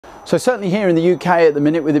So certainly here in the UK at the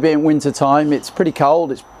minute, with it being winter time, it's pretty cold,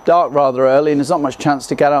 it's dark rather early, and there's not much chance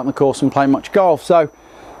to get out on the course and play much golf. So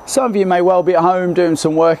some of you may well be at home doing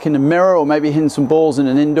some work in the mirror, or maybe hitting some balls in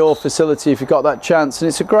an indoor facility if you've got that chance, and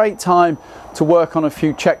it's a great time to work on a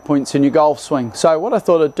few checkpoints in your golf swing. So what I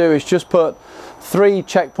thought I'd do is just put 3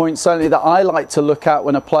 checkpoints certainly that I like to look at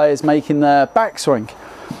when a player is making their backswing.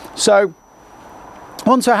 So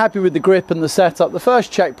once we're happy with the grip and the setup, the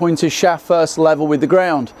first checkpoint is shaft first level with the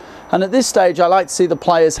ground. And at this stage I like to see the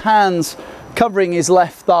player's hands covering his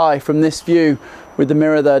left thigh from this view with the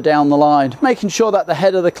mirror there down the line, making sure that the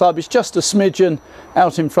head of the club is just a smidgen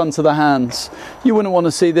out in front of the hands. You wouldn't want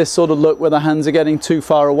to see this sort of look where the hands are getting too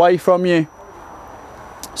far away from you.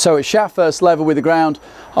 So at shaft first level with the ground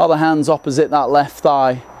are the hands opposite that left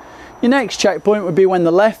thigh. Your next checkpoint would be when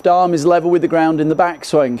the left arm is level with the ground in the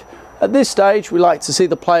backswing. At this stage we like to see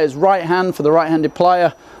the player's right hand, for the right-handed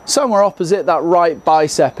player, somewhere opposite that right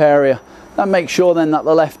bicep area. That makes sure then that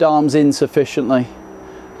the left arm's in sufficiently.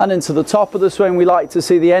 And into the top of the swing we like to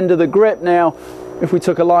see the end of the grip now, if we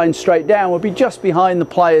took a line straight down, would be just behind the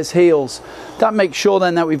player's heels. That makes sure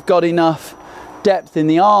then that we've got enough depth in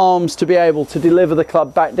the arms to be able to deliver the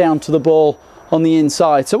club back down to the ball on the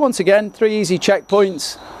inside. So once again, 3 easy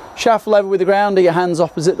checkpoints. Shaft level with the ground, are your hands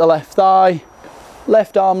opposite the left thigh.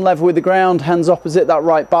 Left arm level with the ground, hands opposite that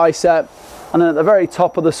right bicep. And then at the very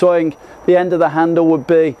top of the swing, the end of the handle would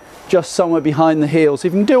be just somewhere behind the heels.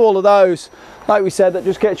 If you can do all of those, like we said, that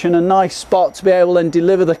just gets you in a nice spot to be able to then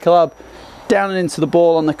deliver the club down and into the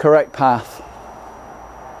ball on the correct path.